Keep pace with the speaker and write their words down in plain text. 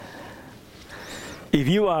If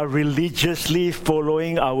you are religiously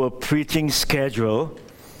following our preaching schedule,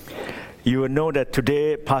 you will know that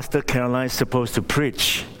today Pastor Caroline is supposed to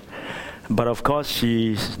preach. But of course,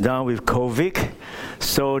 she's down with COVID,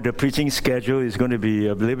 so the preaching schedule is going to be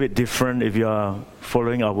a little bit different if you are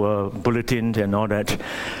following our bulletin and all that.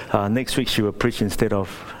 Next week, she will preach instead of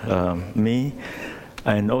me.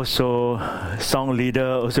 And also, song leader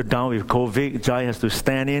also down with COVID. Jai has to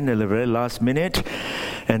stand in at the very last minute.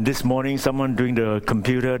 And this morning, someone doing the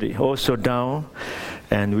computer also down.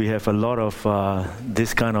 And we have a lot of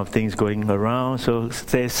this kind of things going around. So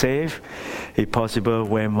stay safe. If possible,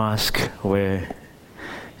 wear mask where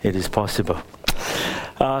it is possible.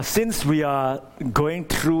 Since we are going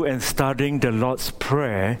through and studying the Lord's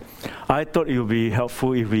Prayer, I thought it would be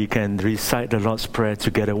helpful if we can recite the Lord's Prayer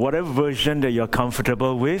together. Whatever version that you're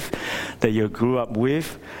comfortable with, that you grew up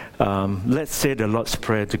with, let's say the Lord's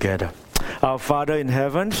Prayer together. Our Father in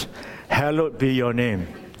heaven, hallowed be your name.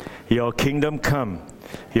 Your kingdom come.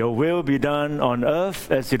 Your will be done on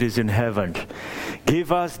earth as it is in heaven.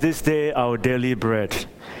 Give us this day our daily bread,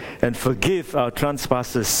 and forgive our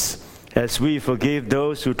trespasses, as we forgive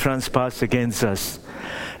those who trespass against us.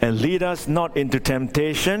 And lead us not into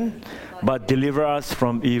temptation, but deliver us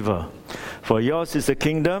from evil. For yours is the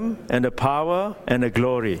kingdom, and the power, and the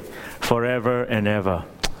glory, forever and ever.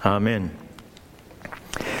 Amen.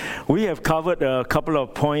 We have covered a couple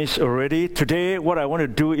of points already. Today, what I want to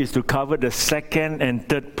do is to cover the second and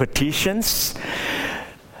third petitions.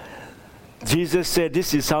 Jesus said,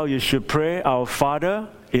 this is how you should pray. Our Father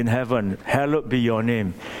in heaven, hallowed be your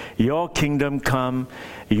name. Your kingdom come,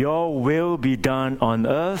 your will be done on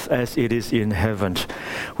earth as it is in heaven.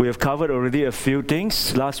 We have covered already a few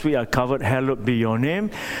things. Last week I covered hallowed be your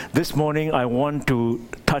name. This morning I want to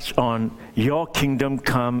touch on your kingdom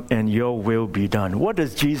come and your will be done. What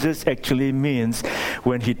does Jesus actually means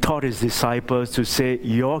when he taught his disciples to say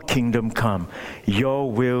your kingdom come, your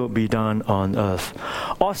will be done on earth?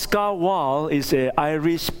 Oscar Wilde is an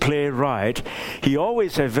Irish playwright. He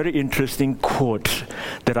always has a very interesting quote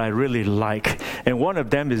that I really like. And one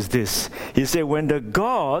of them is this. He said, when the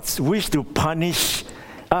gods wish to punish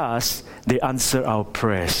us, they answer our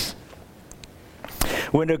prayers.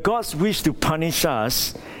 When the gods wish to punish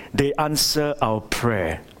us, they answer our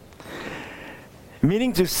prayer.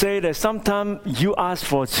 Meaning to say that sometimes you ask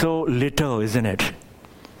for so little, isn't it?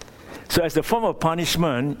 So as a form of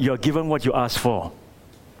punishment, you're given what you ask for.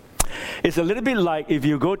 It's a little bit like if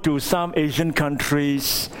you go to some Asian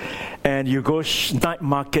countries and you go night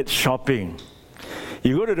market shopping.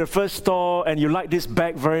 You go to the first store and you like this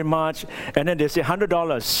bag very much, and then they say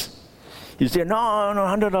 $100. You say, no,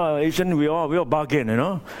 $100. Asian, we all bargain, you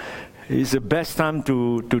know. It's the best time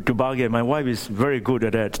to bargain. My wife is very good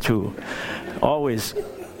at that too. Always,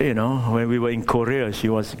 you know, when we were in Korea, she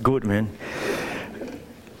was good, man.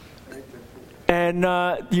 And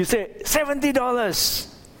you say, $70.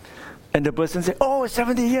 And the person says, oh,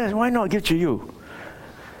 70 years, why not give to you?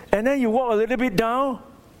 And then you walk a little bit down,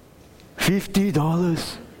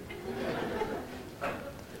 $50.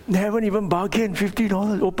 They haven't even bargained,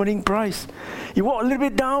 $50 opening price. You walk a little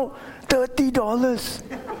bit down, $30.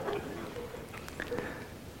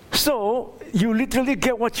 So you literally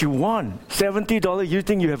get what you want. $70, you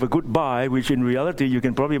think you have a good buy, which in reality you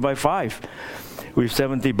can probably buy 5 with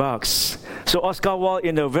 $70. So Oscar Wilde,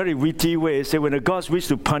 in a very witty way, said, when the gods wish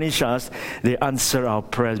to punish us, they answer our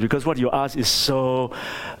prayers. Because what you ask is so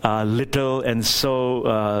little, and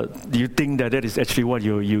so you think that is actually what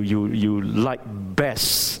you like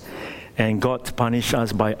best. And God punish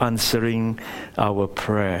us by answering our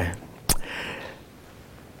prayer.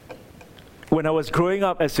 When I was growing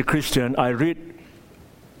up as a Christian, I read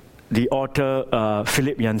the author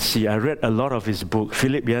Philip Yancey. I read a lot of his book.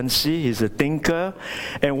 Philip Yancey, he's a thinker.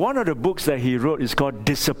 And one of the books that he wrote is called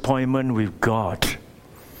Disappointment with God.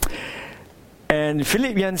 And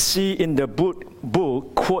Philip Yancey in the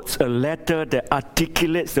book quotes a letter that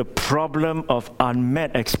articulates the problem of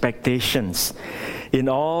unmet expectations in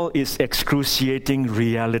all its excruciating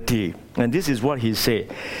reality. And this is what he said.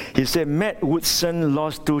 He said, Matt Woodson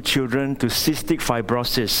lost 2 children to cystic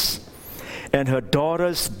fibrosis. And her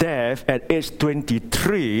daughter's death at age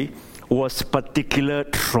 23 was particularly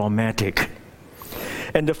traumatic.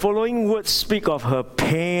 And the following words speak of her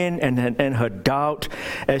pain and her doubt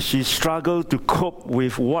as she struggled to cope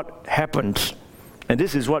with what happened. And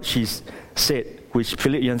this is what she said, which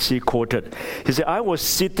Philip Yancey quoted. He said, I was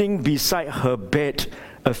sitting beside her bed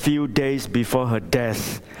a few days before her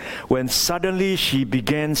death when suddenly she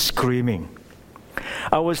began screaming.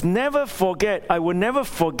 I will never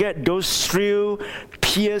forget those shrill,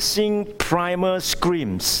 piercing primal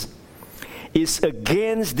screams. is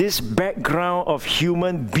against this background of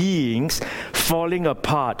human beings falling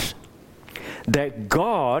apart, that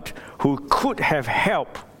God, who could have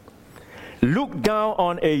helped, looked down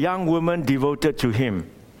on a young woman devoted to him,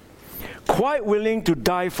 quite willing to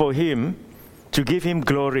die for him, to give him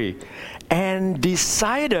glory, and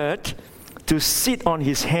decided to sit on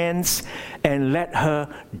his hands and let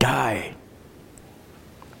her die.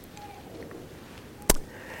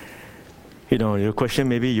 You know, your question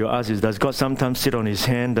maybe you ask is, does God sometimes sit on his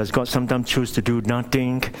hand? Does God sometimes choose to do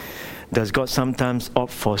nothing? Does God sometimes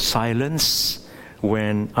opt for silence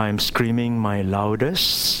when I'm screaming my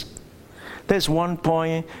loudest? There's one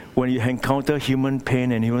point when you encounter human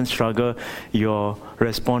pain and human struggle, your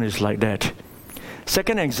response is like that.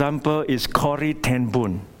 Second example is Corrie ten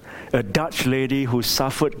Boom, a Dutch lady who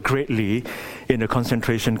suffered greatly in a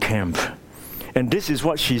concentration camp. And this is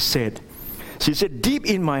what she said. She said, "Deep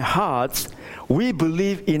in my heart, we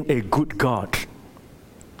believe in a good God.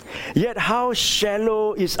 Yet how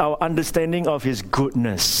shallow is our understanding of his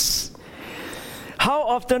goodness. How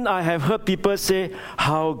often I have heard people say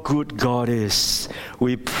how good God is.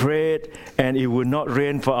 We prayed and it would not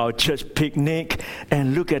rain for our church picnic,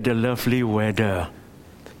 and look at the lovely weather.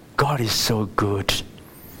 God is so good."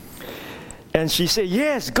 And she said,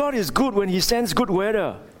 yes, God is good when he sends good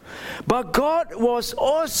weather. But God was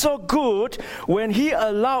also good when he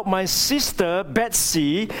allowed my sister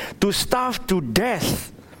Betsy to starve to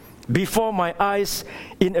death before my eyes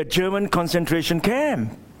in a German concentration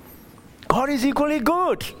camp. God is equally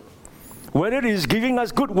good. Whether it is giving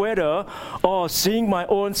us good weather or seeing my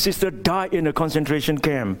own sister die in a concentration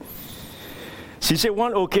camp. She said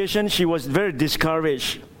one occasion she was very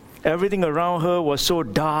discouraged. Everything around her was so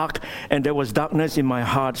dark, and there was darkness in my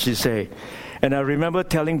heart, she said. And I remember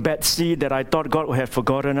telling Betsy that I thought God had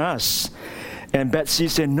forgotten us. And Betsy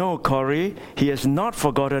said, "No, Corrie, he has not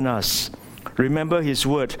forgotten us. Remember his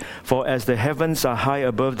word, for as the heavens are high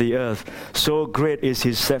above the earth, so great is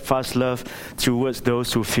his steadfast love towards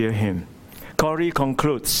those who fear him." Corrie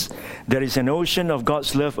concludes, there is an ocean of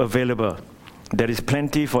God's love available. There is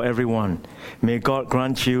plenty for everyone. May God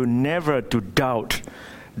grant you never to doubt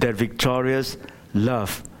that victorious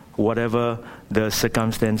love, whatever the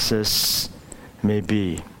circumstances may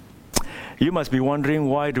be. You must be wondering,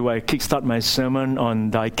 why do I kickstart my sermon on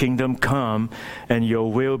Thy kingdom come and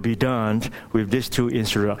your will be done with these two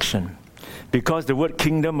instructions? Because the word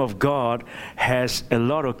kingdom of God has a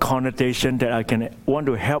lot of connotation that I can want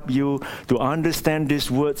to help you to understand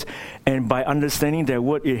these words, and by understanding that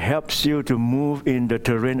word, it helps you to move in the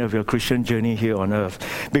terrain of your Christian journey here on earth.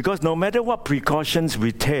 Because no matter what precautions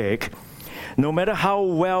we take, no matter how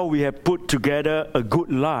well we have put together a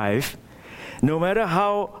good life, no matter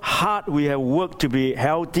how hard we have worked to be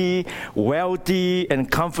healthy, wealthy,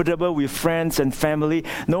 and comfortable with friends and family,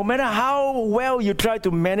 no matter how well you try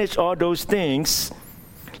to manage all those things,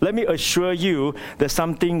 let me assure you that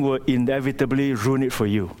something will inevitably ruin it for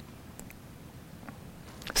you.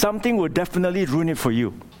 Something will definitely ruin it for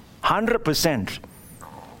you. 100%.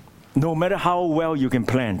 No matter how well you can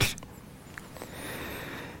plan.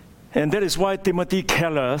 And that is why Timothy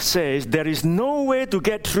Keller says, there is no way to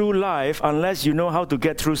get through life unless you know how to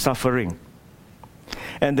get through suffering.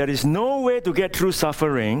 And there is no way to get through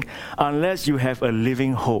suffering unless you have a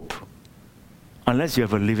living hope. Unless you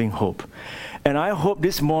have a living hope. And I hope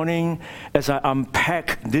this morning, as I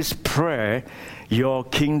unpack this prayer, your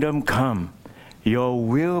kingdom come, your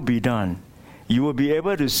will be done. You will be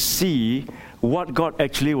able to see what God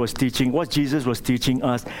actually was teaching, what Jesus was teaching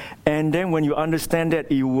us. And then when you understand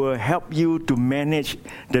that, it will help you to manage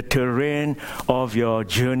the terrain of your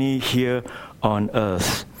journey here on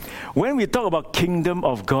earth. When we talk about kingdom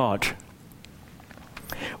of God,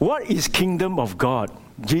 what is kingdom of God?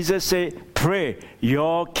 Jesus said, pray,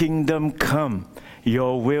 your kingdom come,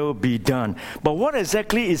 your will be done. But what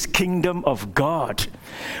exactly is kingdom of God?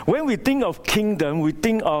 When we think of kingdom, we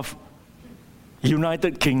think of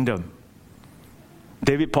United Kingdom.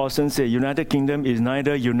 David Paulson said, United Kingdom is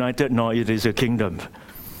neither united nor it is a kingdom.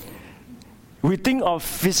 We think of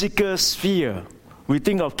physical sphere. We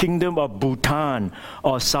think of kingdom of Bhutan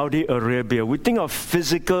or Saudi Arabia. We think of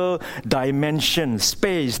physical dimension,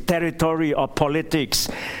 space, territory, or politics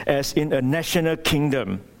as in a national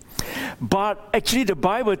kingdom. But actually the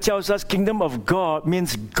Bible tells us kingdom of God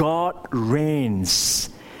means God reigns,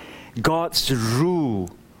 God's rule,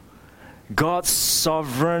 God's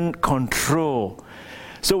sovereign control.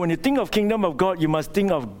 So when you think of kingdom of God, you must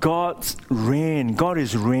think of God's reign. God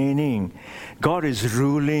is reigning. God is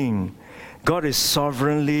ruling. God is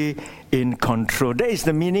sovereignly in control. That is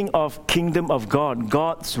the meaning of kingdom of God,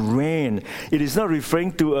 God's reign. It is not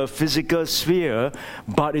referring to a physical sphere,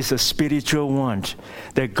 but it's a spiritual one.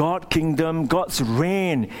 The God kingdom, God's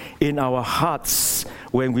reign in our hearts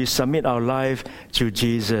when we submit our life to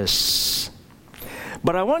Jesus.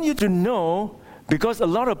 But I want you to know, because a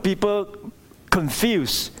lot of people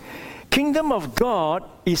confuse, kingdom of God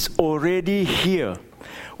is already here.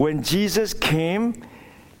 When Jesus came,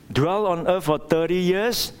 dwelt on earth for 30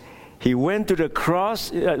 years, he went to the cross,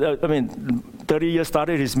 30 years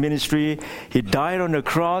started his ministry, he died on the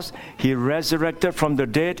cross, he resurrected from the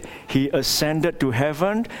dead, he ascended to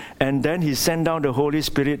heaven, and then he sent down the Holy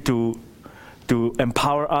Spirit to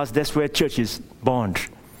empower us. That's where church is born.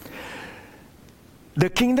 The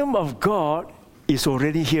kingdom of God is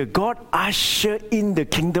already here. God ushered in the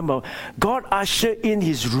kingdom of God, ushered in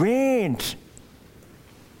his reign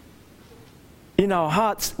in our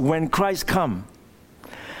hearts when Christ come.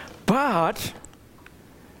 But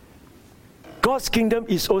God's kingdom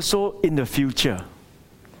is also in the future.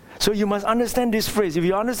 So you must understand this phrase. If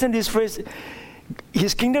you understand this phrase,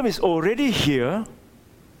 his kingdom is already here,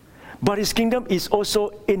 but his kingdom is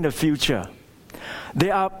also in the future.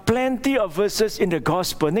 There are plenty of verses in the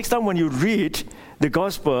gospel. Next time when you read the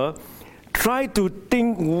gospel, try to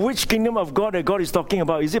think which kingdom of God that God is talking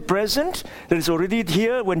about. Is it present, that is already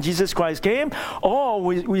here when Jesus Christ came?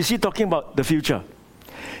 Or is he talking about the future?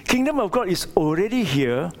 Kingdom of God is already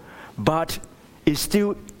here, but it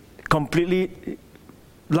still completely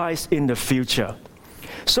lies in the future.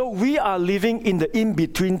 So we are living in the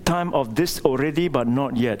in-between time of this already, but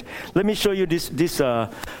not yet. Let me show you this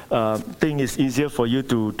thing is easier for you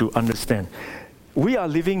to understand. We are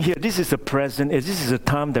living here. This is the present. This is the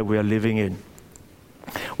time that we are living in.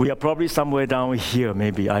 We are probably somewhere down here,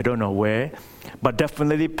 maybe. I don't know where. But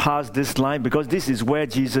definitely past this line, because this is where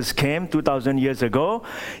Jesus came 2,000 years ago.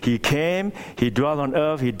 He came, he dwelt on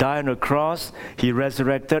earth, he died on the cross, he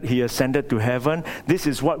resurrected, he ascended to heaven. This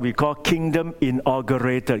is what we call kingdom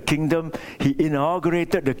inaugurated. He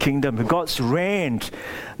inaugurated the kingdom. God's reign,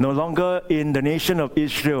 no longer in the nation of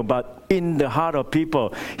Israel, but in the heart of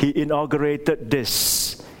people. He inaugurated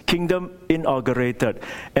this. Kingdom inaugurated.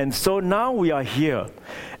 And so now we are here.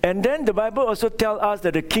 And then the Bible also tells us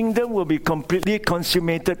that the kingdom will be completely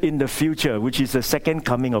consummated in the future, which is the second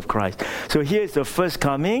coming of Christ. So here is the first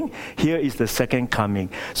coming, here is the second coming.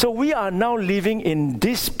 So we are now living in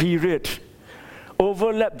this period,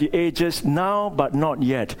 overlap the ages, now but not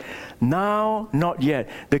yet. Now, not yet.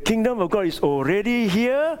 The kingdom of God is already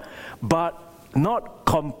here, but not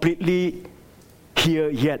completely here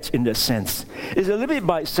yet in that sense. It's a little bit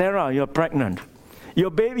like Sarah, you're pregnant. Your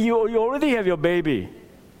baby, you already have your baby.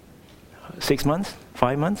 6 months?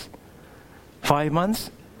 5 months? 5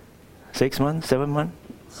 months? 6 months? 7 months?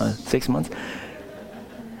 6 months?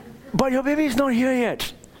 But your baby is not here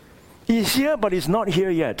yet. He's here, but he's not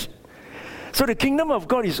here yet. So the kingdom of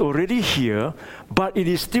God is already here, but it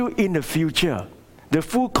is still in the future. The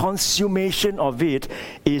full consummation of it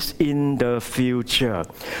is in the future.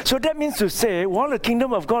 So that means to say, while the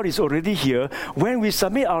kingdom of God is already here, when we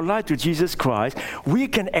submit our life to Jesus Christ, we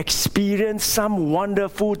can experience some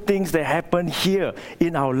wonderful things that happen here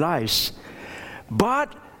in our lives.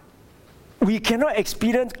 But we cannot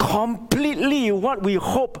experience completely what we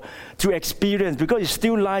hope to experience because it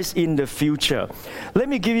still lies in the future. Let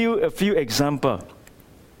me give you a few examples.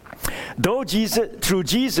 Though through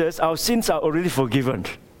Jesus, our sins are already forgiven.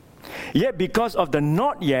 Yet because of the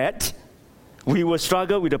not yet, we will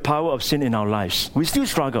struggle with the power of sin in our lives. We still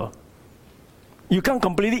struggle. You can't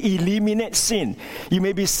completely eliminate sin. You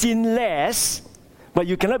may be sinless, but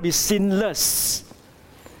you cannot be sinless.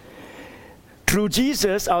 Through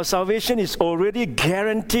Jesus, our salvation is already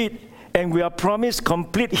guaranteed, and we are promised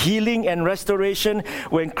complete healing and restoration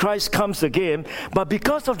when Christ comes again. But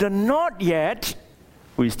because of the not yet,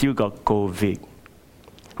 we still got COVID.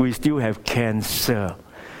 We still have cancer.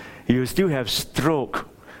 You still have stroke,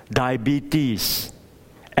 diabetes,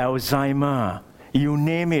 Alzheimer, you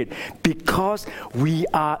name it. Because we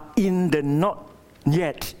are in the not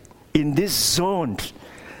yet, in this zone,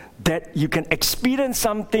 that you can experience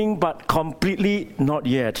something but completely not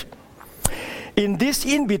yet. In this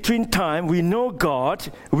in-between time, we know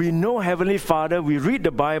God, we know Heavenly Father, we read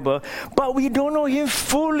the Bible, but we don't know Him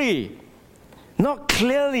fully. Not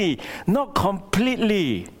clearly, not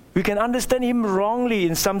completely. We can understand Him wrongly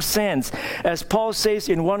in some sense. As Paul says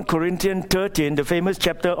in 1 Corinthians 13, the famous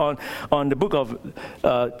chapter on the book of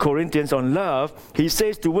Corinthians on love, he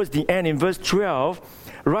says towards the end in verse 12,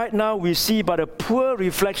 right now we see but a poor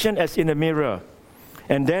reflection as in a mirror.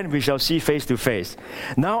 and then we shall see face to face.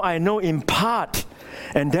 Now I know in part,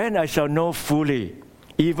 and then I shall know fully,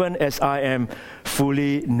 even as I am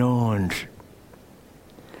fully known.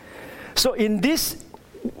 So in this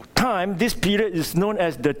time, this period is known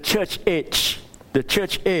as the church age. The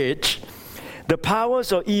church age. The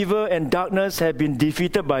powers of evil and darkness have been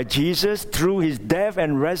defeated by Jesus through his death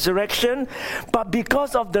and resurrection. But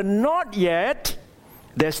because of the not yet,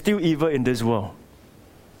 there's still evil in this world.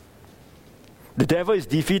 The devil is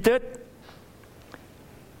defeated.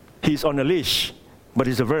 He's on a leash, but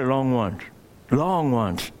it's a very long one. Long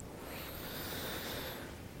one.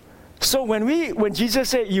 So when Jesus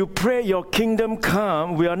said, you pray your kingdom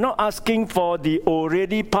come, we are not asking for the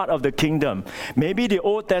already part of the kingdom. Maybe the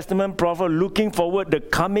Old Testament prophet looking forward the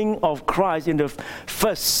coming of Christ in the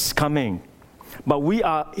first coming. But we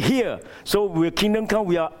are here. So when kingdom come,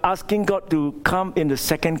 we are asking God to come in the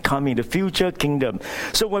second coming, the future kingdom.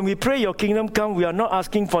 So when we pray your kingdom come, we are not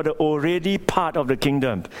asking for the already part of the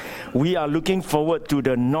kingdom. We are looking forward to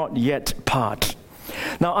the not yet part.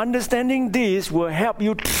 Now, understanding this will help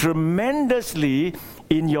you tremendously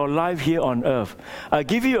in your life here on earth. I'll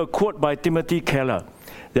give you a quote by Timothy Keller.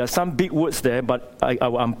 There are some big words there, but I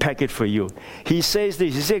will unpack it for you. He says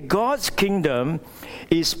this. He said, God's kingdom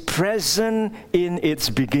is present in its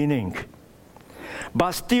beginning,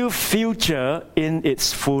 but still future in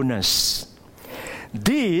its fullness.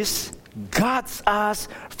 This guards us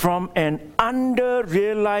from an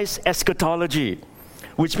under-realized eschatology,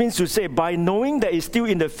 which means to say, by knowing that it's still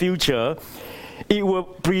in the future, it will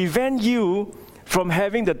prevent you from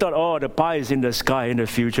having the thought, oh, the pie is in the sky in the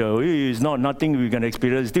future. It's nothing we can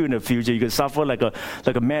experience. It's still in the future. You can suffer like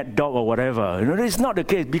a mad dog or whatever. It's not the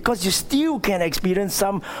case, because you still can experience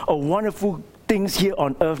some wonderful things here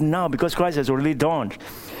on earth now, because Christ has already dawned.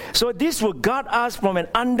 So this will guard us from an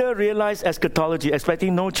under-realized eschatology,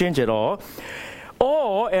 expecting no change at all,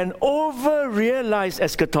 or an over-realized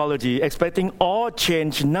eschatology, expecting all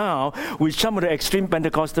change now, which some of the extreme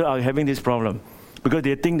Pentecostals are having this problem. Because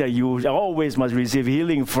they think that you always must receive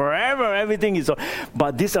healing forever, everything is...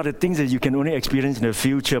 But these are the things that you can only experience in the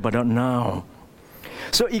future, but not now.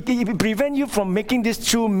 So it prevents you from making these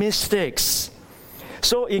two mistakes.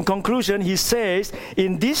 So in conclusion, he says,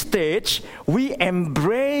 in this stage, we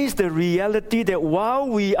embrace the reality that while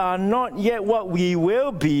we are not yet what we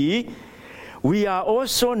will be, we are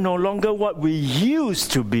also no longer what we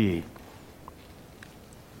used to be.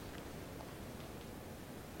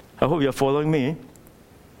 I hope you're following me.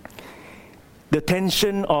 The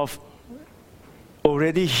tension of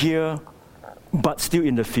already here, but still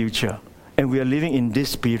in the future. And we are living in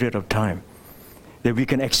this period of time. That we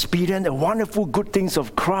can experience the wonderful good things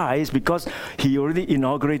of Christ because he already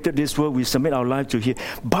inaugurated this world. We submit our life to him.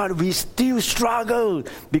 But we still struggle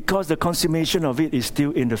because the consummation of it is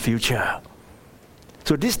still in the future.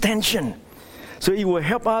 So this tension. So it will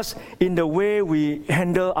help us in the way we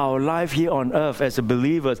handle our life here on earth as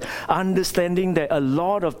believers, understanding that a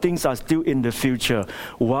lot of things are still in the future,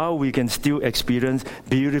 while we can still experience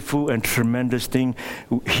beautiful and tremendous things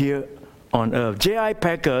here on earth. J.I.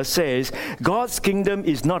 Packer says, God's kingdom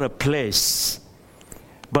is not a place,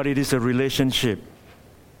 but it is a relationship.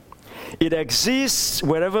 It exists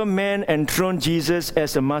wherever men enthrone Jesus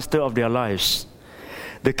as the master of their lives.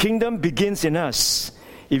 The kingdom begins in us.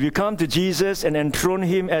 If you come to Jesus and enthrone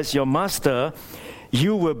him as your master,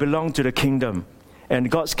 you will belong to the kingdom. And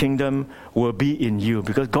God's kingdom will be in you,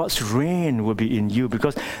 because God's reign will be in you,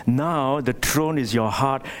 because now the throne is your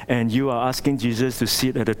heart and you are asking Jesus to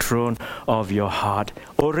sit at the throne of your heart.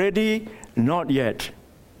 Already, not yet.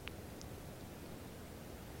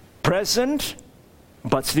 Present,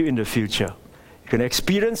 but still in the future. You can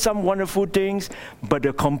experience some wonderful things, but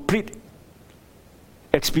the complete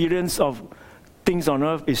experience of things on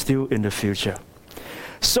earth is still in the future.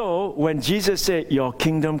 So when Jesus said, your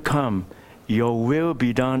kingdom come, your will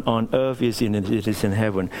be done on earth as it is in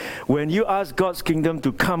heaven. When you ask God's kingdom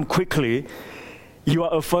to come quickly, you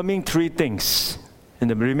are affirming three things. In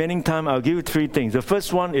the remaining time, I'll give you three things. The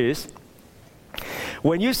first one is,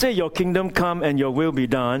 when you say your kingdom come and your will be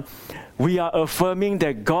done, we are affirming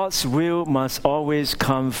that God's will must always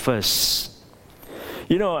come first.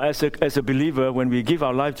 You know, as a believer, when we give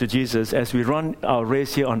our life to Jesus, as we run our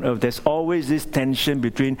race here on earth, there's always this tension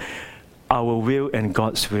between our will and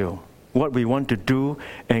God's will. What we want to do,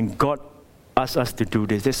 and God asks us to do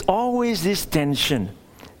this. There's always this tension.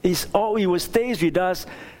 It will stay with us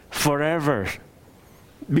forever.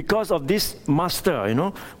 Because of this master, you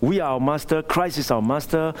know. We are our master, Christ is our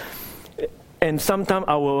master. And sometimes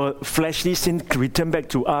our fleshly sin return back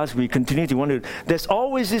to us. We continue to want to. There's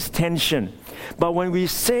always this tension. But when we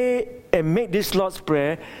say and make this Lord's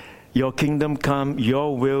Prayer, your kingdom come,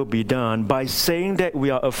 your will be done. By saying that, we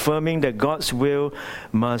are affirming that God's will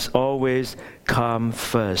must always come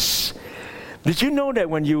first. Did you know that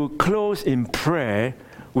when you close in prayer,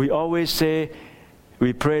 we always say,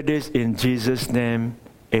 we pray this in Jesus' name,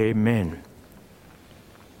 amen.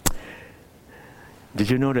 Did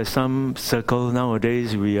you know that some circles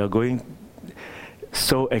nowadays, we are going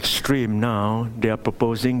so extreme now, they are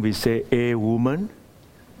proposing we say, a woman?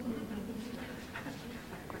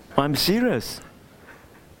 I'm serious.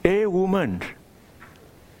 A woman.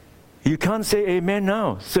 You can't say amen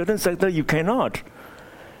now. Certain sector you cannot.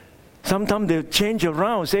 Sometimes they change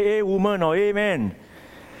around, say a woman or amen.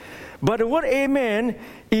 But the word amen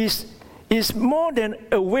is more than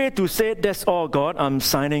a way to say, that's all, God, I'm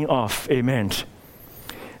signing off, amen.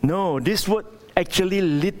 No, this word actually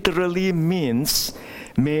literally means,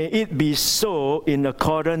 may it be so in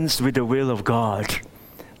accordance with the will of God.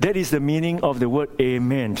 That is the meaning of the word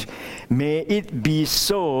amen. May it be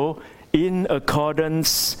so in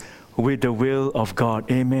accordance with the will of God.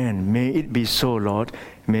 Amen. May it be so, Lord.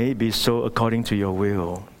 May it be so according to your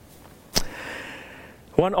will.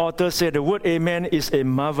 One author said the word amen is a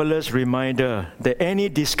marvelous reminder that any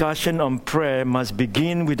discussion on prayer must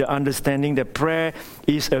begin with the understanding that prayer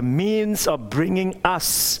is a means of bringing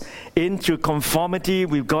us into conformity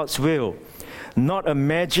with God's will, not a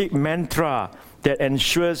magic mantra that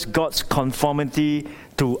ensures God's conformity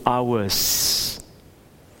to ours.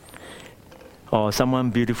 Or someone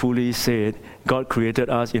beautifully said, God created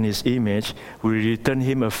us in His image. We return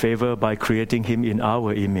Him a favor by creating Him in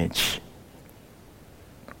our image.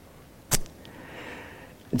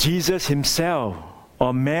 Jesus Himself,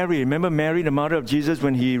 or Mary, remember Mary, the mother of Jesus,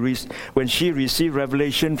 when she received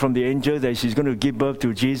revelation from the angel that she's going to give birth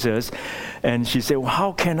to Jesus, and she said, well,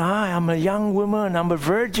 how can I? I'm a young woman, I'm a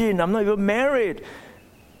virgin, I'm not even married.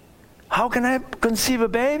 How can I conceive a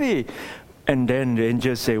baby? And then the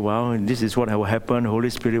angel said, well, this is what will happen, the Holy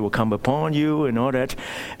Spirit will come upon you and all that.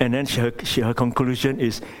 And then her conclusion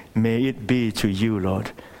is, may it be to you,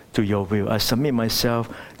 Lord, to your will. I submit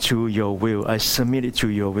myself to your will. I submit it to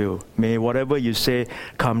your will. May whatever you say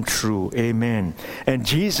come true. Amen. And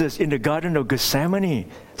Jesus in the Garden of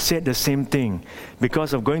Gethsemane said the same thing.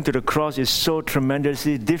 Because of going to the cross is so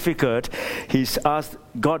tremendously difficult, He's asked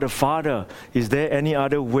God the Father, is there any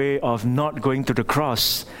other way of not going to the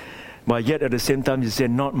cross? But yet at the same time He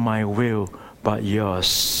said, not my will, but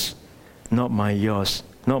yours. Not yours.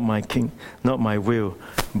 Not my king, not my will,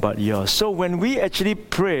 but yours. So when we actually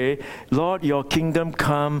pray, Lord, your kingdom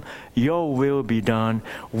come, your will be done,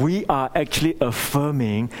 we are actually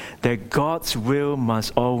affirming that God's will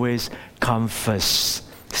must always come first.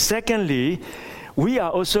 Secondly, we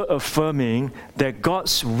are also affirming that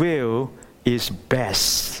God's will is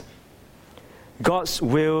best. God's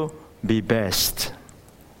will be best.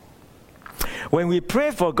 When we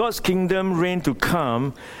pray for God's kingdom reign to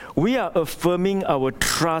come, we are affirming our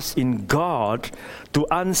trust in God to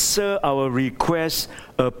answer our requests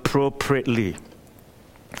appropriately.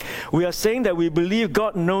 We are saying that we believe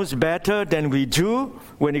God knows better than we do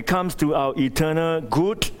when it comes to our eternal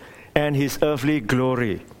good and His earthly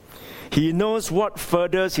glory. He knows what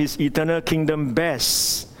furthers His eternal kingdom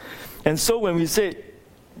best. And so when we say,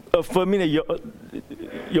 affirming that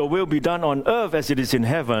your will be done on earth as it is in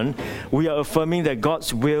heaven, we are affirming that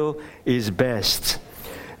God's will is best.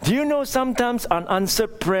 Do you know sometimes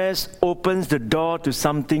unanswered prayers opens the door to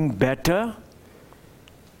something better?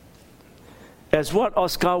 As what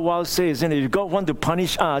Oscar Wilde says, and if God wants to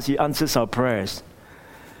punish us, He answers our prayers.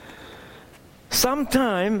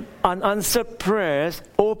 Sometimes unanswered prayers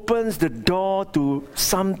opens the door to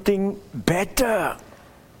something better.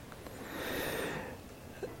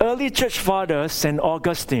 Early church father, St.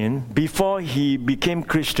 Augustine, before he became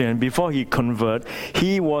Christian, before he converted,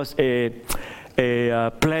 he was a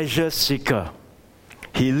pleasure seeker.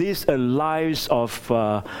 He lives a life of,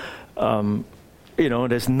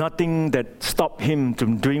 there's nothing that stopped him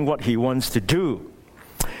from doing what he wants to do.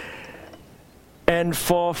 And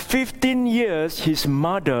for 15 years, his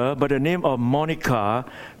mother, by the name of Monica,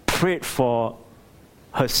 prayed for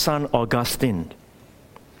her son Augustine.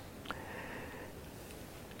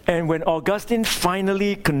 And when Augustine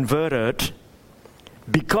finally converted,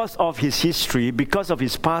 because of his history, because of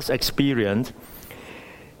his past experience,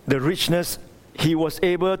 the richness, he was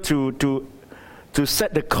able to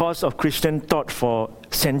set the course of Christian thought for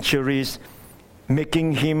centuries,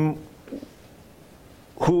 making him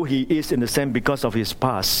who he is in a sense because of his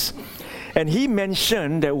past. And he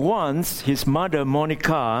mentioned that once his mother,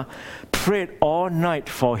 Monica, prayed all night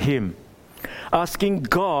for him, asking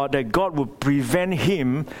God that God would prevent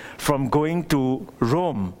him from going to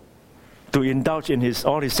Rome to indulge in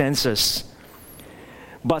all his senses.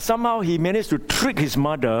 But somehow he managed to trick his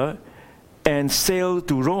mother and sail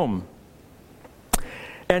to Rome.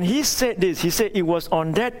 And he said this, he said it was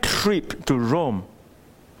on that trip to Rome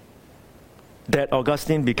that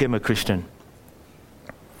Augustine became a Christian.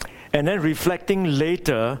 And then reflecting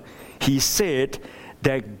later, he said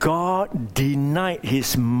that God denied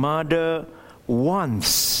his mother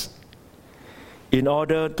once in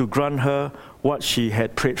order to grant her what she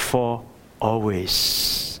had prayed for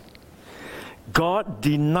always. God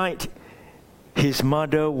denied his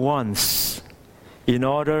mother once in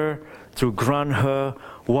order to grant her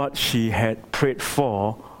what she had prayed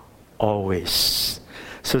for always.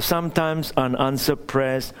 So sometimes unanswered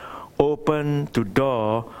prayers open the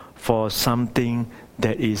door for something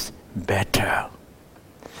that is better.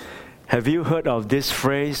 Have you heard of this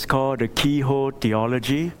phrase called the keyhole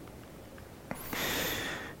theology?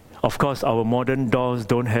 Of course, our modern doors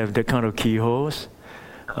don't have that kind of keyholes.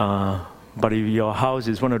 But if your house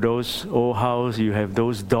is one of those old houses, you have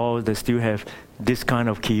those doors that still have this kind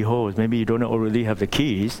of keyholes. Maybe you don't already have the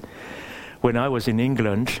keys. When I was in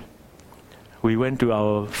England, we went to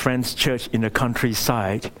our friend's church in the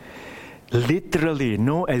countryside. Literally,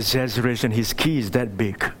 no exaggeration, his key is that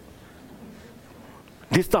big.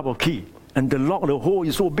 This type of key. And the lock, the hole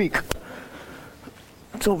is so big.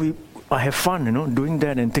 So I have fun, doing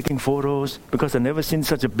that and taking photos because I've never seen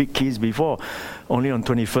such a big keys before. Only on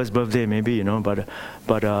 21st birthday, maybe,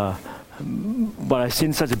 but I've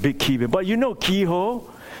seen such a big key. But keyhole.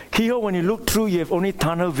 Keyhole, when you look through, you have only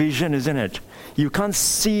tunnel vision, isn't it? You can't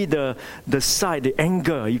see the side, the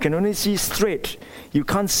angle. You can only see straight. You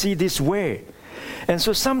can't see this way. And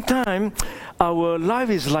so sometimes our life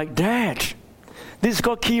is like that. This is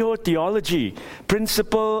called keyhole theology,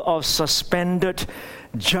 principle of suspended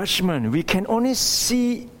judgment. We can only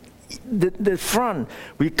see the front.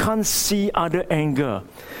 We can't see other angle.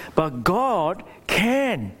 But God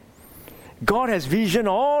can. God has vision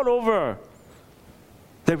all over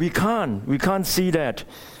that we can't see that.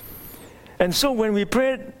 And so when we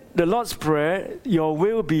pray the Lord's Prayer, your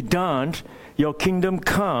will be done, your kingdom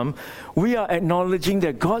come, we are acknowledging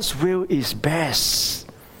that God's will is best.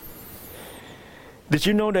 Did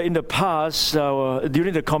you know that in the past,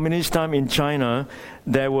 during the communist time in China,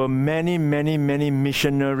 there were many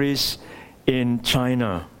missionaries in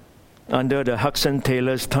China under the Hudson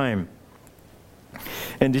Taylor's time?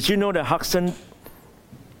 And did you know that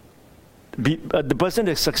the person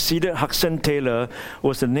that succeeded Hudson Taylor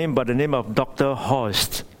was by the name of Dr.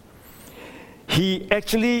 Horst. He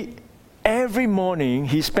actually, every morning,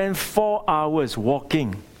 he spent 4 hours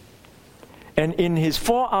walking. And in his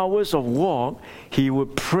 4 hours of walk, he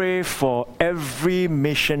would pray for every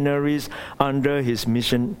missionaries under his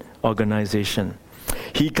mission organization.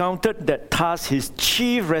 He counted that task his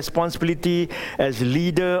chief responsibility as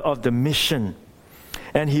leader of the mission.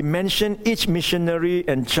 And he mentioned each missionary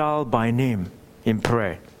and child by name in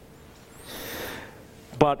prayer.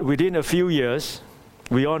 But within a few years,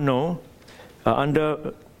 we all know,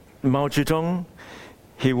 under Mao Zedong,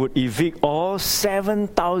 he would evict all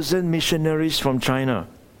 7,000 missionaries from China,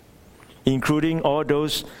 including all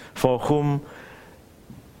those for whom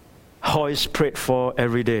Horst prayed for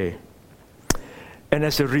every day. And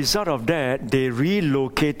as a result of that, they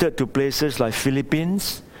relocated to places like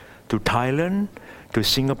Philippines, to Thailand, to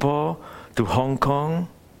Singapore, to Hong Kong.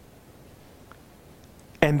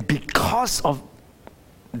 And because of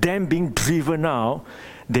them being driven out,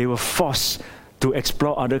 they were forced to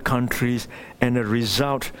explore other countries, and the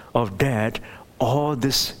result of that, all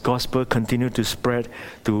this gospel continued to spread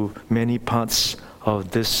to many parts of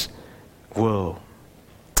this world.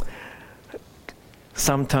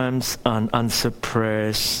 Sometimes unanswered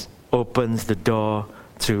prayers opens the door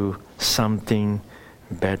to something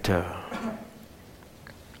better.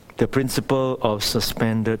 The principle of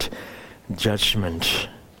suspended judgment.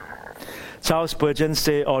 Charles Spurgeon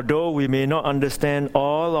said, although we may not understand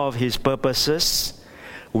all of his purposes,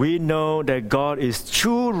 we know that God is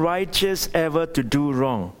too righteous ever to do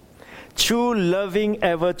wrong, too loving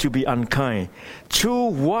ever to be unkind, too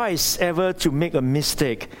wise ever to make a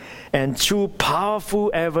mistake, and too powerful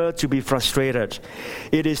ever to be frustrated.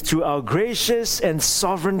 It is to our gracious and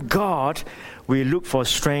sovereign God we look for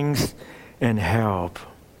strength and help.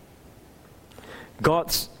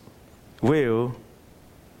 God's will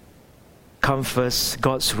comforts,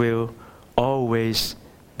 God's will always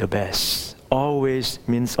the best. Always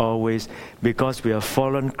means always, because we are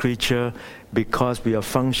fallen creature, because we are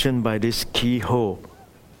functioned by this keyhole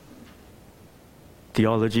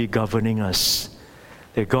theology governing us,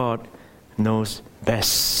 that God knows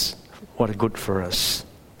best what is good for us.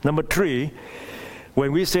 Number 3,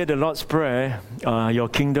 When we say the Lord's Prayer, your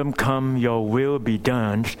kingdom come, your will be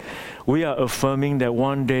done, we are affirming that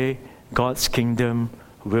one day God's kingdom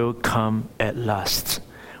will come at last.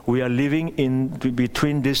 We are living in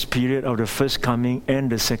between this period of the first coming and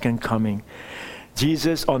the second coming.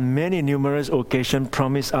 Jesus, on many numerous occasions,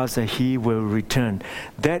 promised us that He will return.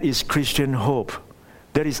 That is Christian hope.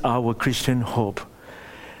 That is our Christian hope.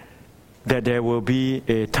 That there will be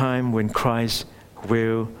a time when Christ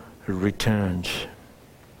will return.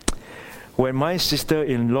 When my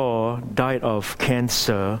sister-in-law died of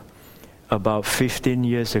cancer about 15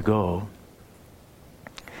 years ago,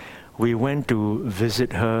 we went to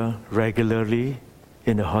visit her regularly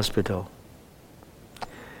in the hospital.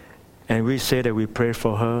 And we said that we prayed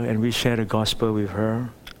for her and we shared the gospel with her.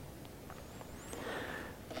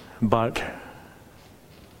 But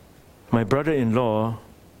my brother-in-law,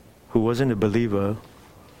 who wasn't a believer,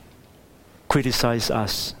 criticized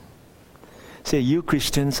us. Say, you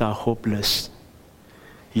Christians are hopeless.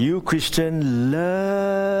 You Christians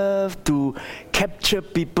love to capture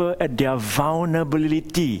people at their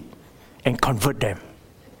vulnerability and convert them.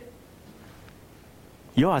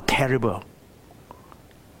 You are terrible.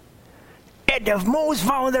 At the most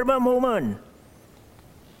vulnerable moment,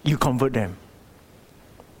 you convert them.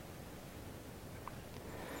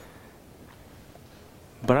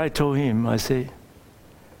 But I told him, I say,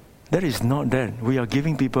 that is not that. We are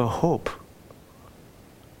giving people hope.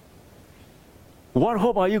 What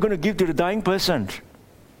hope are you going to give to the dying person?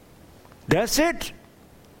 That's it.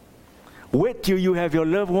 Wait till you have your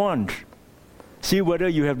loved ones. See whether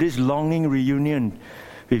you have this longing reunion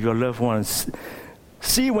with your loved ones.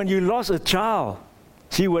 See when you lost a child.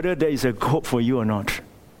 See whether there is a hope for you or not.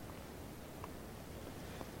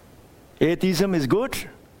 Atheism is good.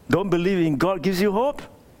 Don't believe in God gives you hope.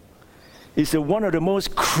 It's one of the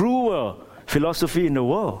most cruel philosophy in the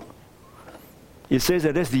world. It says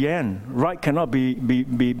that that's the end. Right cannot be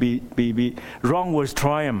wrong will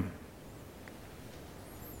triumph.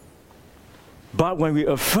 But when we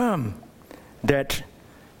affirm that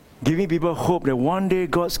giving people hope that one day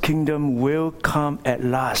God's kingdom will come at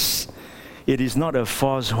last, it is not a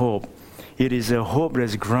false hope. It is a hope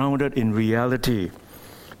that's grounded in reality.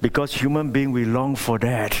 Because human beings, we long for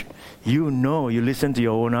that. You listen to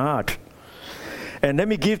your own heart. And let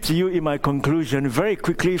me give to you in my conclusion very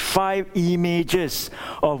quickly 5 images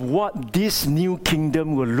of what this new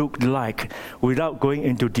kingdom will look like without going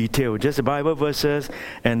into detail. Just the Bible verses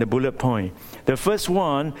and the bullet point. The first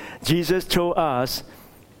one, Jesus told us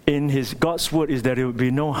in God's word is that there will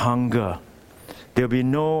be no hunger. There will be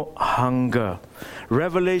no hunger.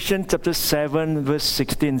 Revelation chapter 7 verse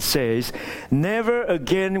 16 says, never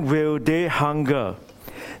again will they hunger.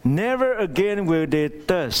 Never again will they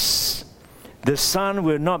thirst. The sun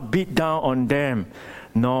will not beat down on them,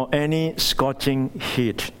 nor any scorching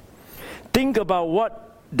heat. Think about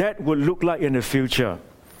what that would look like in the future.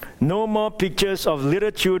 No more pictures of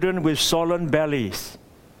little children with swollen bellies.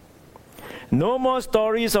 No more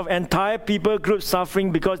stories of entire people groups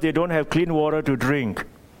suffering because they don't have clean water to drink.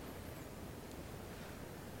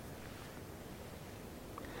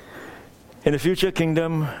 In the future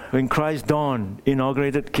kingdom, when Christ dawned,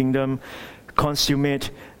 inaugurated kingdom,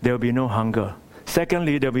 consummate, there will be no hunger.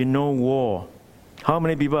 Secondly, there will be no war. How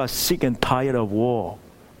many people are sick and tired of war?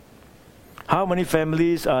 How many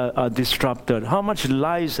families are disrupted? How much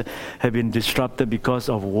lives have been disrupted because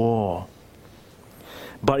of war?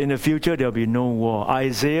 But in the future, there will be no war.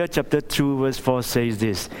 Isaiah chapter 2 verse 4 says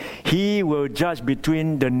this, He will judge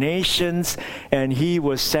between the nations and He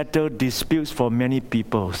will settle disputes for many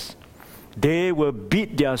peoples. They will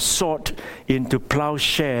beat their sword into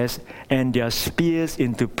plowshares and their spears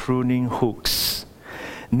into pruning hooks.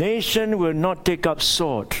 Nation will not take up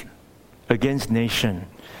sword against nation,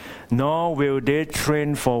 nor will they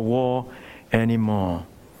train for war anymore.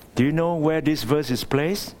 Do you know where this verse is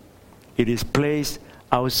placed? It is placed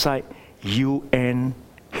outside UN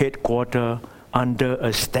headquarters under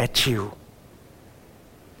a statue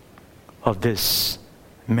of this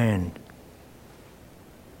man.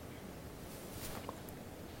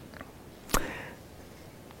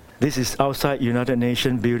 This is outside United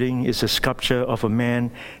Nations building. It's a sculpture of a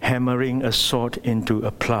man hammering a sword into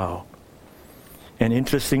a plow. And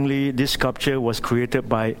interestingly, this sculpture was created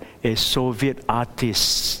by a Soviet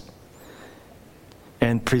artist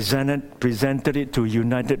and presented it to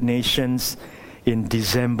United Nations in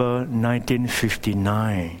December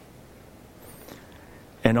 1959.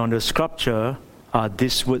 And on the sculpture are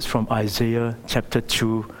these words from Isaiah chapter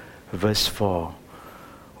 2, verse 4.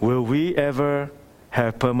 Will we ever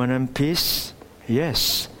have permanent peace?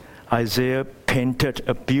 Yes. Isaiah painted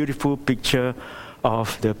a beautiful picture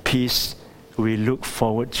of the peace we look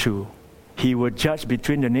forward to. He will judge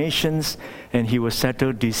between the nations, and he will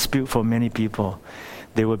settle dispute for many people.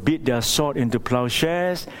 They will beat their sword into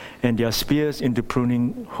plowshares and their spears into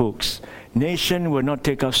pruning hooks. Nation will not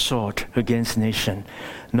take up sword against nation,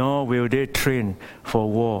 nor will they train for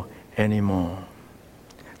war anymore.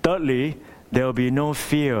 Thirdly, there will be no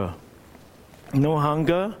fear, no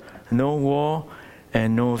hunger, no war,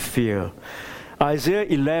 and no fear. Isaiah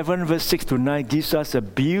 11 verse 6 to 9 gives us a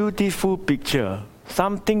beautiful picture,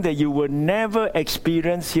 something that you will never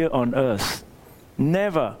experience here on earth.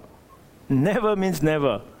 Never. Never means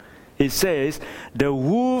never. It says, the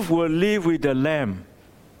wolf will live with the lamb.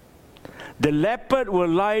 The leopard will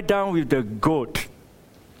lie down with the goat.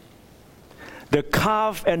 The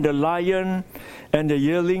calf and the lion and the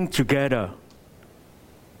yearling together.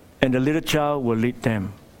 And the little child will lead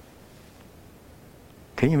them.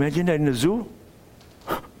 Can you imagine that in the zoo?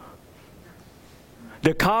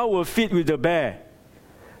 The cow will feed with the bear.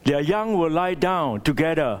 Their young will lie down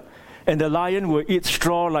together, and the lion will eat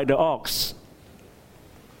straw like the ox.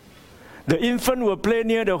 The infant will play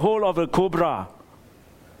near the hole of a cobra,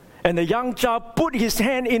 and the young child put his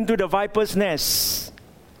hand into the viper's nest.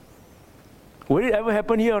 Will it ever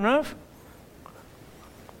happen here on earth?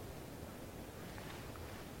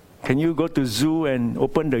 Can you go to zoo and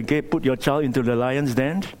open the gate, put your child into the lion's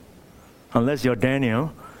den? Unless you're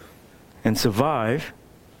Daniel and survive.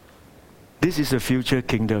 This is a future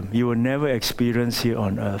kingdom you will never experience here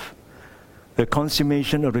on earth. The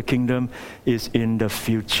consummation of the kingdom is in the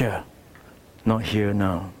future, not here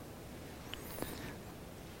now.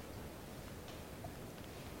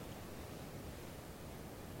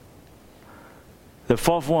 The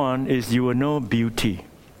fourth one is you will know beauty.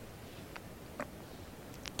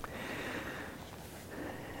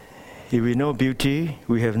 If we know beauty,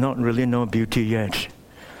 we have not really known beauty yet.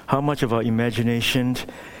 How much of our imagination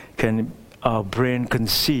can our brain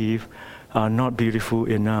conceive are not beautiful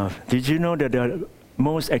enough? Did you know that the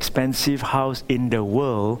most expensive house in the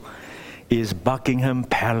world is Buckingham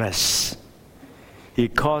Palace?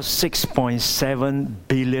 It costs $6.7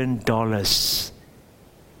 billion.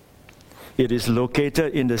 It is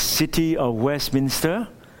located in the city of Westminster,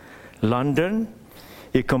 London.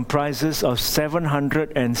 It comprises of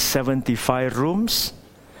 775 rooms,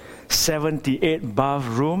 78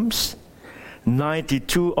 bathrooms,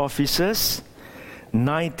 92 offices,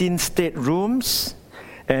 19 staterooms,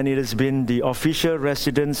 and it has been the official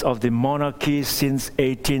residence of the monarchy since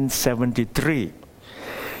 1873.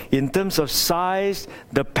 In terms of size,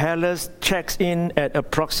 the palace checks in at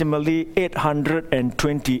approximately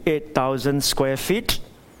 828,000 square feet,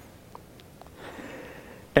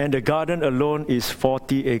 and the garden alone is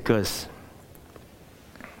 40 acres.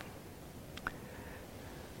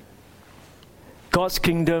 God's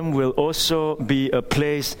kingdom will also be a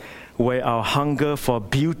place where our hunger for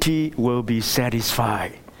beauty will be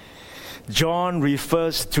satisfied. John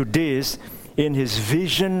refers to this in his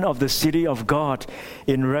vision of the city of God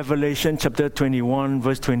in Revelation chapter 21,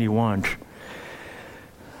 verse 21.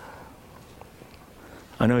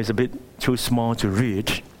 I know it's a bit too small to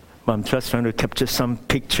read, but I'm just trying to capture some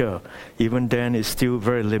picture. Even then, it's still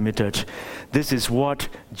very limited. This is what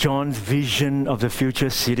John's vision of the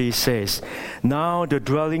future city says. Now the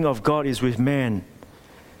dwelling of God is with men.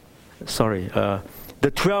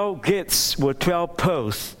 The 12 gates were 12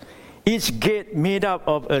 pearls, each gate made up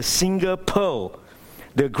of a single pearl.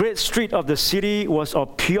 The great street of the city was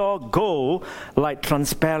of pure gold, like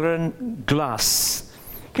transparent glass.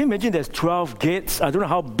 Can you imagine there's 12 gates? I don't know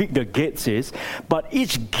how big the gates is, but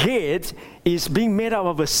each gate is being made up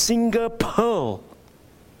of a single pearl.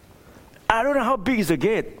 I don't know how big is the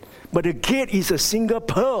gate, but the gate is a single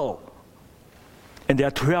pearl. And there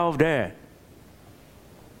are 12 there.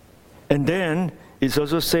 And then it's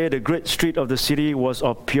also said the great street of the city was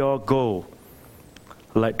of pure gold,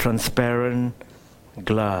 like transparent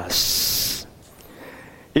glass.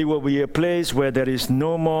 It will be a place where there is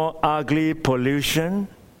no more ugly pollution,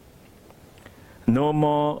 no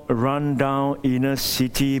more run-down inner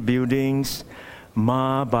city buildings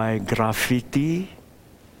marred by graffiti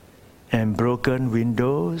and broken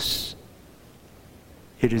windows.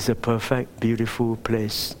 It is a perfect, beautiful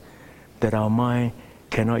place that our mind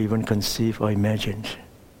cannot even conceive or imagine.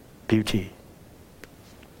 Beauty.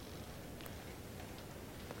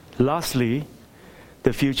 Lastly,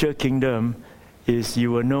 the future kingdom is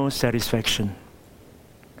you will know satisfaction.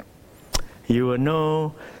 You will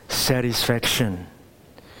know satisfaction.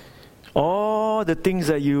 All the things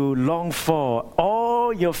that you long for,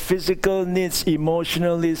 all your physical needs,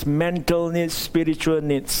 emotional needs, mental needs, spiritual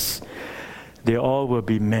needs, they all will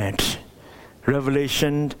be met.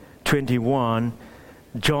 Revelation 21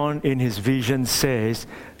 John in his vision says,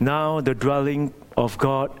 now the dwelling of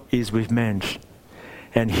God is with men,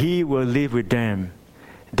 and he will live with them.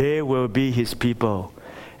 They will be his people,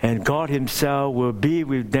 and God himself will be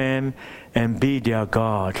with them and be their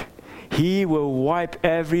God. He will wipe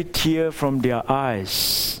every tear from their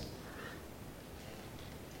eyes.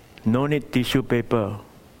 No need tissue paper.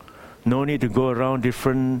 No need to go around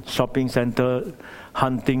different shopping centers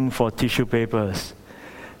hunting for tissue papers.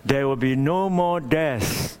 There will be no more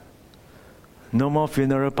death. No more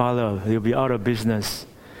funeral parlor. You'll be out of business.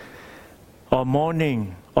 Or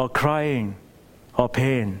mourning, or crying, or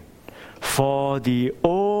pain. For the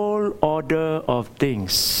old order of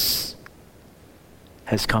things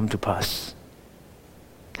has come to pass.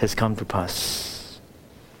 Has come to pass.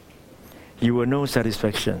 You will know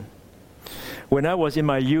satisfaction. When I was in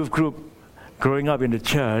my youth group, growing up in the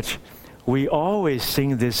church, we always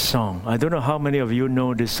sing this song. I don't know how many of you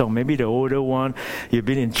know this song. Maybe the older one, you've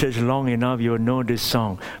been in church long enough, you'll know this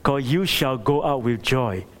song called You Shall Go Out With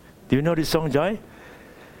Joy. Do you know this song, Joy?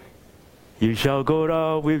 You shall go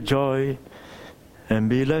out with joy and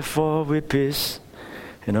be left forth with peace.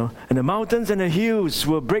 You know, and the mountains and the hills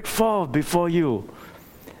will break forth before you.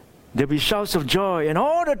 There'll be shouts of joy, and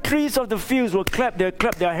all the trees of the fields will clap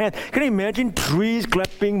their hands. Can you imagine trees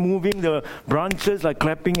clapping, moving the branches like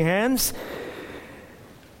clapping hands?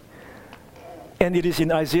 And it is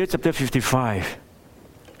in Isaiah chapter 55.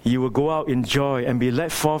 You will go out in joy and be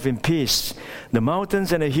led forth in peace. The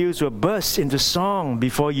mountains and the hills will burst into song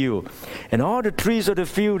before you. And all the trees of the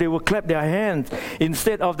field, they will clap their hands.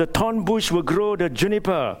 Instead of the thorn bush will grow the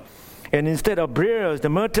juniper. And instead of briars, the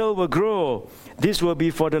myrtle will grow. This will be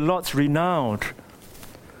for the Lord's renown,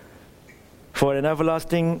 for an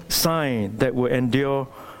everlasting sign that will endure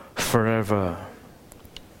forever.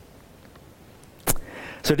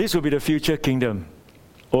 So this will be the future kingdom.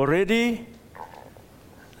 Already?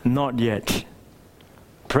 Not yet.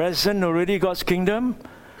 Present already God's kingdom,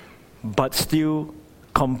 but still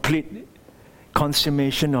complete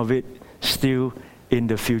consummation of it still in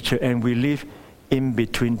the future. And we live in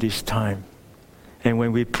between this time. And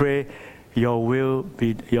when we pray, your will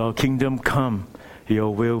be, your kingdom come,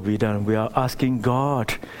 your will be done. We are asking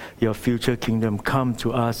God, your future kingdom come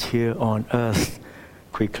to us here on earth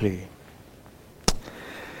quickly.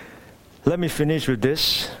 Let me finish with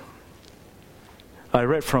this. I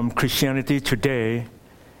read from Christianity Today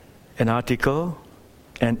an article,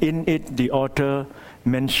 and in it the author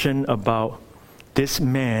mentioned about this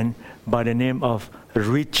man by the name of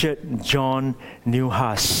Richard John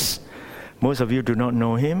Neuhaus. Most of you do not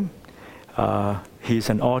know him. He's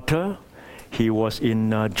an author. He was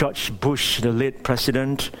in George Bush, the late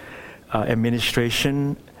president,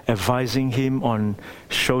 administration, advising him on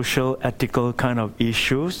social, ethical kind of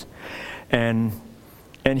issues. And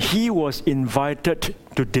he was invited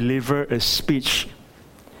to deliver a speech.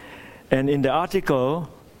 And in the article,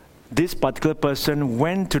 this particular person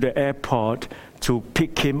went to the airport to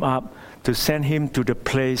pick him up, to send him to the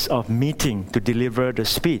place of meeting to deliver the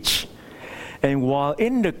speech. And while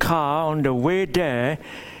in the car on the way there,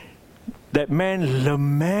 that man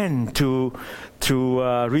lamented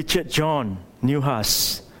to Richard John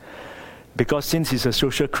Neuhaus, because since he's a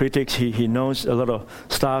social critic, he knows a lot of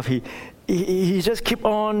stuff. He just keep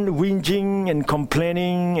on whinging and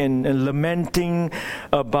complaining and lamenting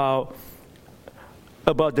about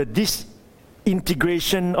the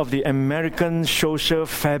disintegration of the American social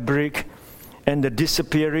fabric and the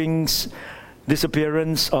disappearance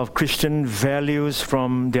of Christian values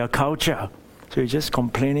from their culture. So he's just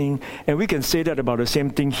complaining. And we can say that about the same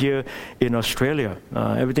thing here in Australia.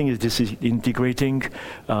 Everything is disintegrating,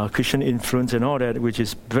 Christian influence and all that, which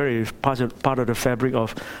is very part of the fabric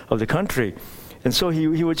of the country. And so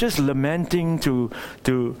he was just lamenting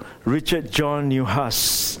to Richard John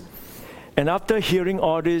Neuhaus. And after hearing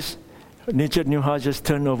all this, Richard Neuhaus just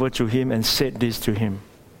turned over to him and said this to him.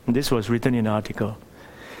 And this was written in the article.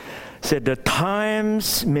 Said, the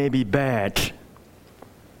times may be bad,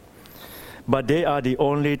 but they are the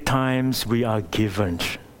only times we are given.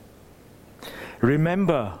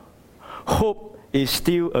 Remember, hope is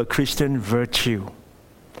still a Christian virtue,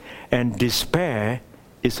 and despair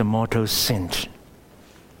is a mortal sin.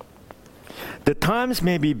 The times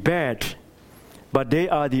may be bad, but they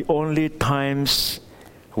are the only times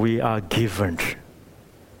we are given.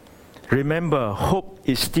 Remember, hope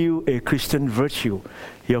is still a Christian virtue.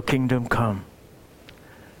 Your kingdom come.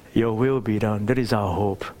 Your will be done. That is our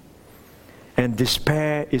hope. And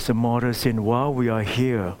despair is a mortal sin. While we are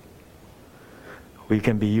here, we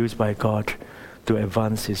can be used by God to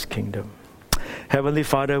advance His kingdom. Heavenly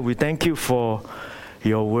Father, we thank you for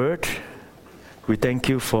your word. We thank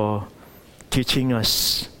you for teaching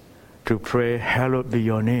us to pray, hallowed be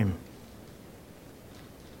your name.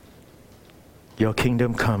 Your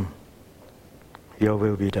kingdom come, your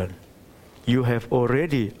will be done. You have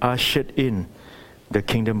already ushered in the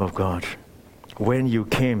kingdom of God when you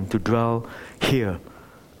came to dwell here.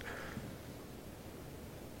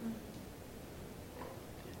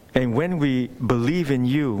 And when we believe in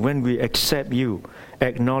you, when we accept you,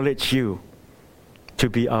 acknowledge you to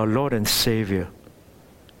be our Lord and Savior,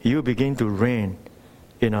 you begin to reign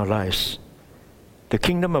in our lives. The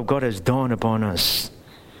kingdom of God has dawned upon us.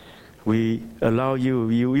 We allow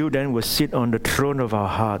you then will sit on the throne of our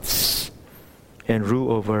hearts and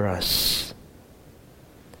rule over us.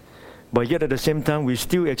 But yet at the same time, we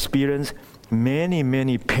still experience many,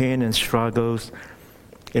 many pain and struggles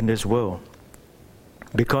in this world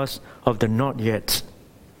because of the not yet.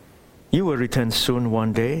 You will return soon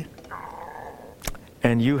one day,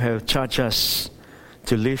 and you have charged us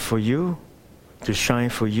to live for you, to shine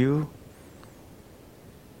for you,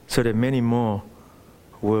 so that many more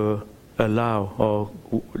will allow, or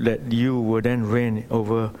that you will then reign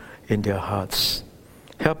over in their hearts.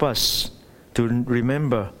 Help us to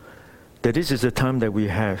remember that this is the time that we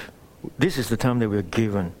have. This is the time that we're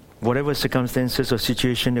given. Whatever circumstances or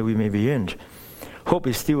situation that we may be in, hope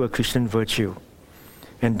is still a Christian virtue,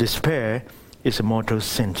 and despair is a mortal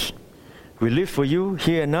sin. We live for you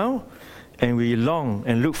here and now, and we long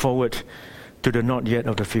and look forward to the not yet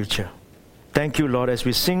of the future. Thank you, Lord. As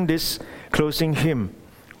we sing this closing hymn,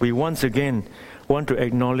 we once again want to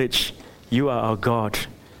acknowledge you are our God,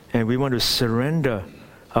 and we want to surrender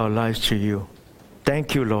our lives to you.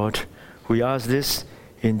 Thank you, Lord. We ask this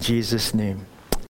in Jesus' name.